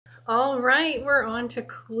All right, we're on to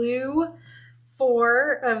clue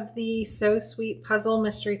 4 of the So Sweet Puzzle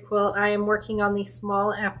Mystery Quilt. I am working on the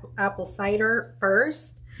small apple cider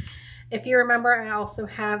first. If you remember, I also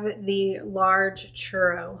have the large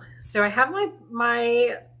churro. So I have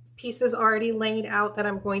my pieces already laid out that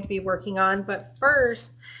I'm going to be working on, but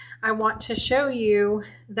first I want to show you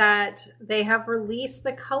that they have released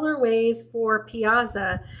the colorways for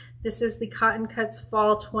Piazza. This is the Cotton Cuts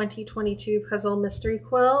Fall 2022 Puzzle Mystery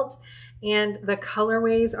Quilt, and the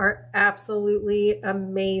colorways are absolutely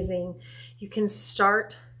amazing. You can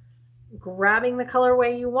start grabbing the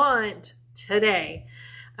colorway you want today.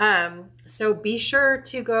 So be sure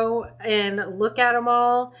to go and look at them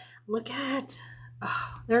all.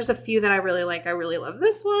 There's a few that I really like. I really love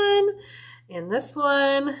this one, and this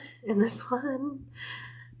one, and this one,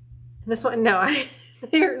 and this one. No,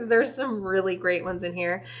 there's some really great ones in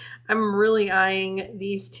here. I'm really eyeing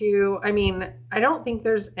these two. I mean, I don't think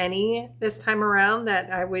there's any this time around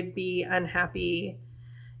that I would be unhappy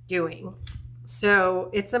doing. So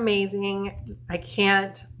it's amazing. I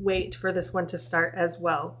can't wait for this one to start as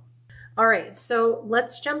well. All right, so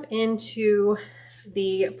let's jump into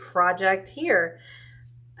the project here.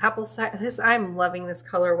 Apple cider, I'm loving this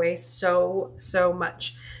colorway so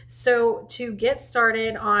much. So to get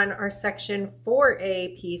started on our section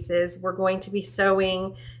 4A pieces, we're going to be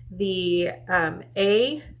sewing the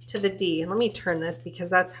A to the D. And let me turn this because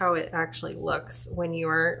that's how it actually looks when you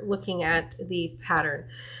are looking at the pattern.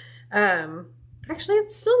 Actually,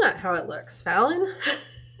 it's still not how it looks, Fallon.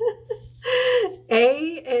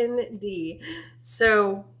 A and D.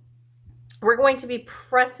 So we're going to be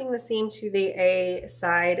pressing the seam to the A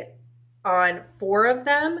side on 4 of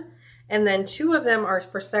them, and then 2 of them are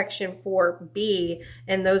for section 4B,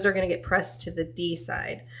 and those are going to get pressed to the D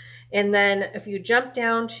side. And then if you jump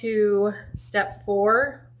down to step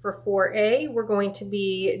 4 for 4A, we're going to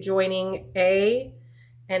be joining A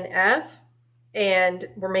and F, and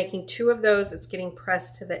we're making 2 of those. It's getting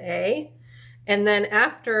pressed to the A. And then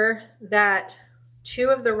after that, 2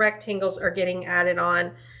 of the rectangles are getting added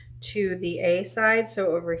on to the A side,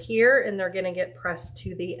 so over here, and they're going to get pressed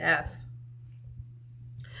to the F.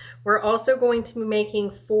 We're also going to be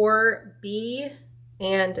making 4B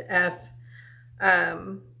and F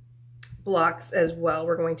blocks as well.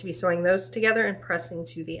 We're going to be sewing those together and pressing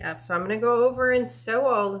to the F. So I'm going to go over and sew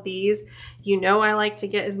all of these. You know I like to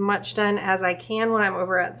get as much done as I can when I'm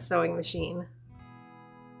over at the sewing machine.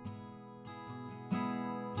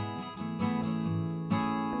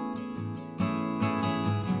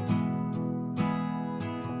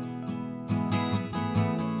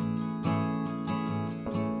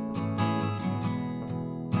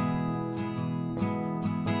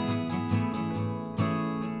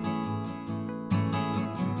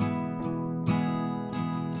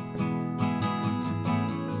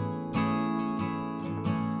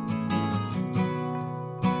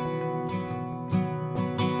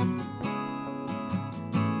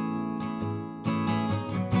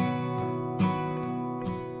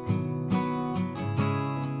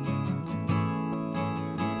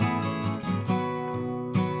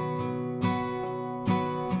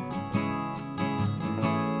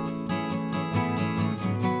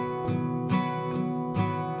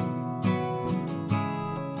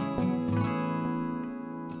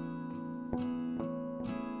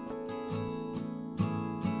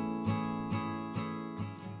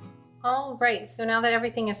 All right, so now that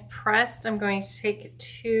everything is pressed, I'm going to take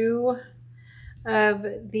 2 of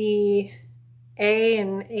the A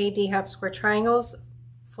and AD half square triangles,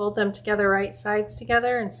 fold them together right sides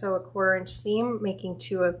together, and sew a 1/4 inch seam, making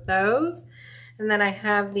 2 of those. And then I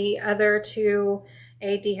have the other 2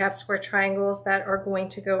 AD half square triangles that are going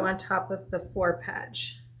to go on top of the 4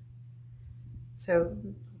 patch. So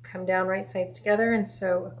come down right sides together and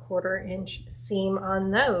sew a 1/4 inch seam on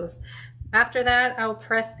those. After that, I'll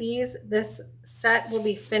press these. This set will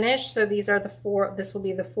be finished. So these are the 4, this will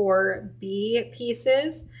be the 4B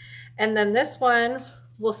pieces. And then this one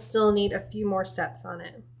will still need a few more steps on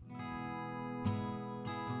it.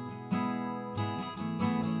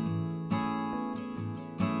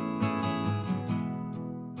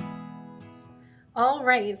 All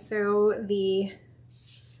right, so the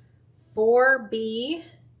 4B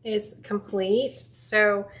is complete.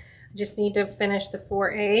 So just need to finish the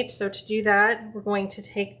 4A. So to do that, we're going to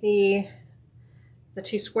take the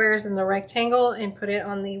 2 squares in the rectangle and put it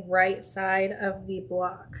on the right side of the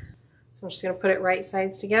block. So I'm just going to put it right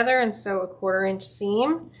sides together and sew a 1/4 inch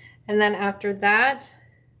seam. And then after that,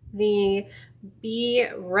 the B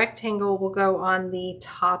rectangle will go on the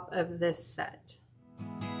top of this set.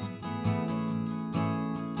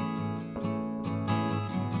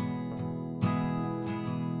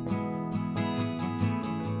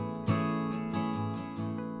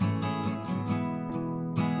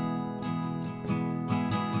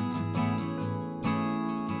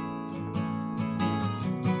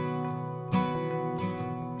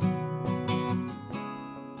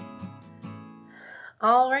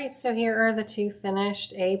 All right, so here are the 2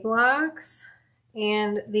 finished A blocks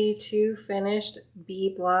and the 2 finished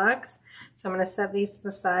B blocks. So I'm going to set these to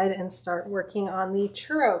the side and start working on the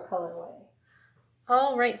Churro colorway.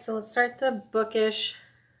 All right, so let's start the bookish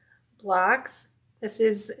blocks. This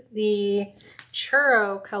is the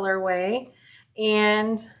Churro colorway,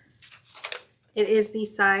 and it is the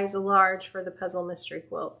size large for the Puzzle Mystery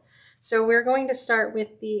Quilt. So we're going to start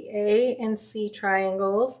with the A and C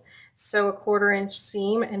triangles. Sew a 1/4 inch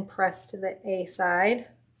seam and press to the A side.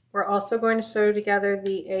 We're also going to sew together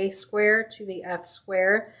the A square to the F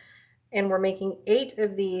square, and we're making 8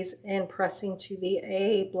 of these and pressing to the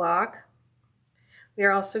A block. We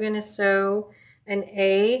are also going to sew an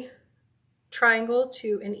A triangle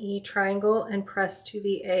to an E triangle and press to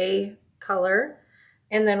the A color.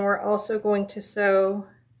 And then we're also going to sew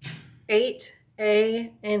 8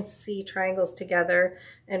 A and C triangles together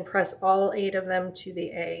and press all 8 of them to the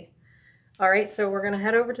A. All right, so we're going to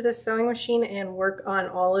head over to the sewing machine and work on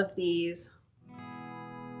all of these.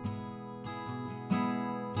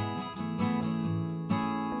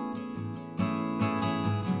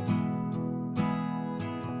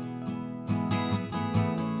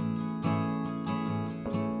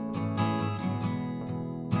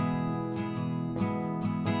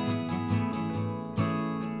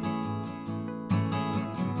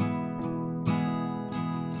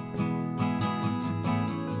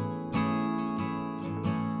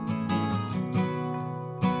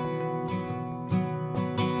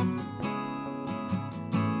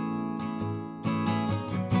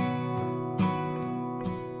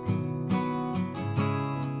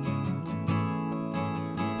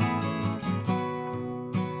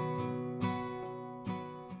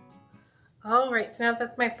 All right, so now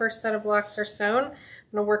that my first set of blocks are sewn, I'm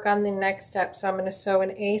going to work on the next step. So I'm going to sew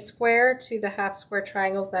an A square to the half square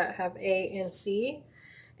triangles that have A and C.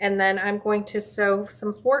 And then I'm going to sew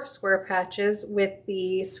some 4 square patches with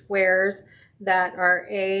the squares that are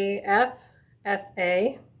AF,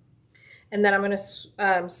 FA. And then I'm going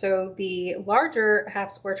to sew the larger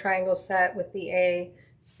half square triangle set with the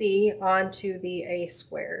AC onto the A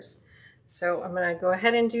squares. So I'm going to go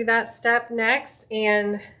ahead and do that step next,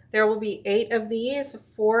 and there will be 8 of these,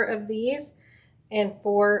 4 of these, and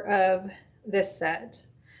 4 of this set.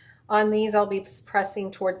 On these, I'll be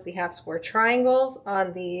pressing towards the half square triangles.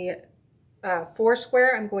 On the 4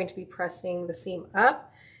 square, I'm going to be pressing the seam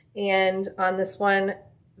up. And on this one,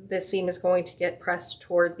 the seam is going to get pressed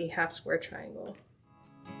toward the half square triangle.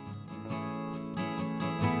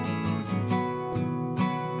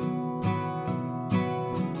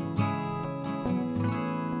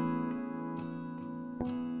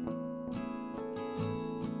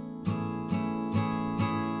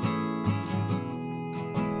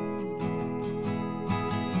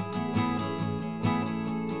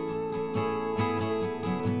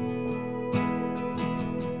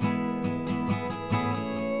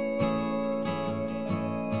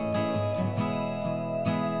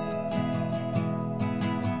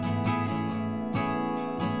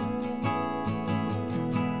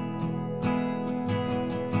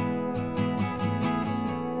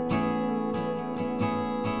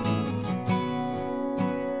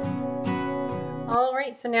 All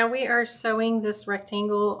right, so now we are sewing this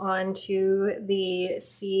rectangle onto the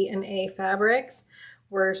C and A fabrics.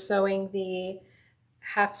 We're sewing the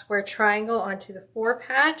half square triangle onto the 4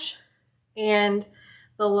 patch, and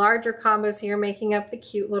the larger combos here making up the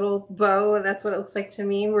cute little bow. That's what it looks like to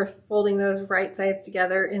me. We're folding those right sides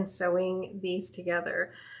together and sewing these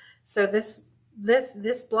together. So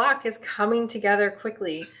this block is coming together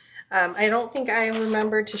quickly. I don't think I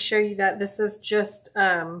remembered to show you that this is just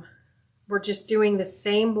we're just doing the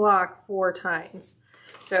same block 4 times.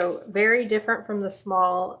 So very different from the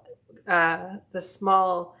small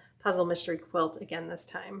Puzzle Mystery Quilt again this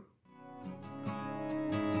time.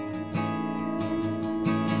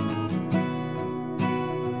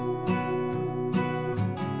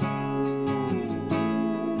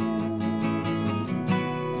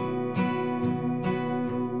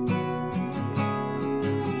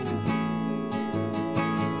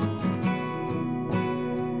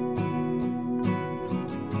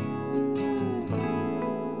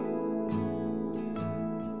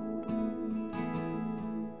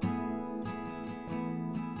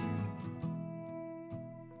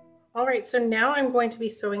 All right, so now I'm going to be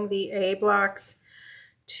sewing the A blocks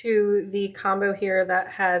to the combo here that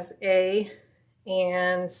has A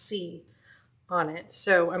and C on it.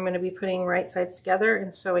 So I'm going to be putting right sides together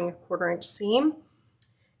and sewing a 1/4 inch seam.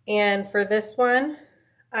 And for this one,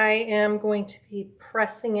 I am going to be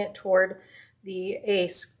pressing it toward the A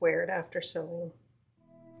squared after sewing.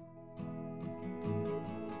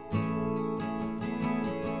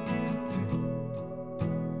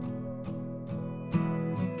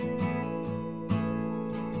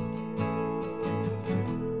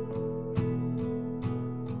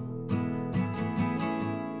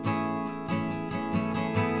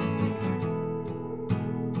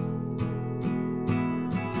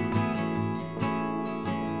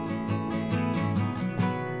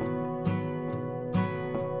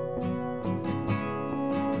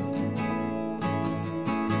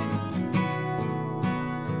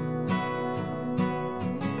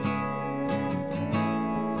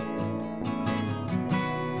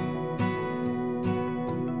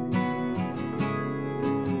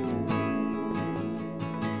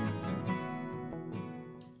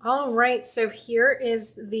 All right, so here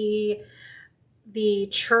is the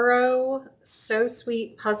Churro So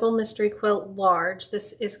Sweet Puzzle Mystery Quilt Large.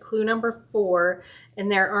 This is clue number 4,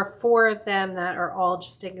 and there are 4 of them that are all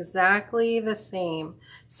just exactly the same.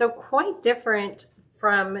 So quite different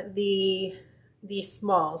from the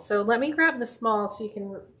small. So let me grab the small so you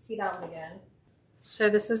can see that one again. So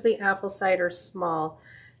this is the apple cider small.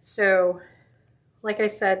 So like I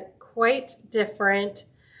said, quite different.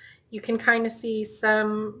 You can kind of see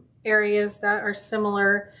some areas that are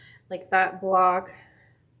similar, like that block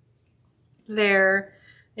there,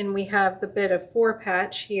 and we have the bit of 4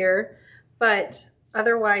 patch here, but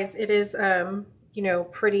otherwise it is you know,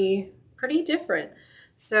 pretty different.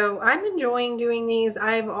 So I'm enjoying doing these.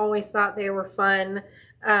 I've always thought they were fun.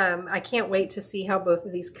 I can't wait to see how both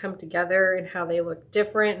of these come together and how they look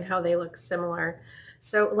different and how they look similar.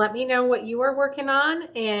 So let me know what you are working on,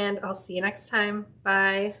 and I'll see you next time.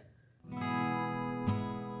 Bye.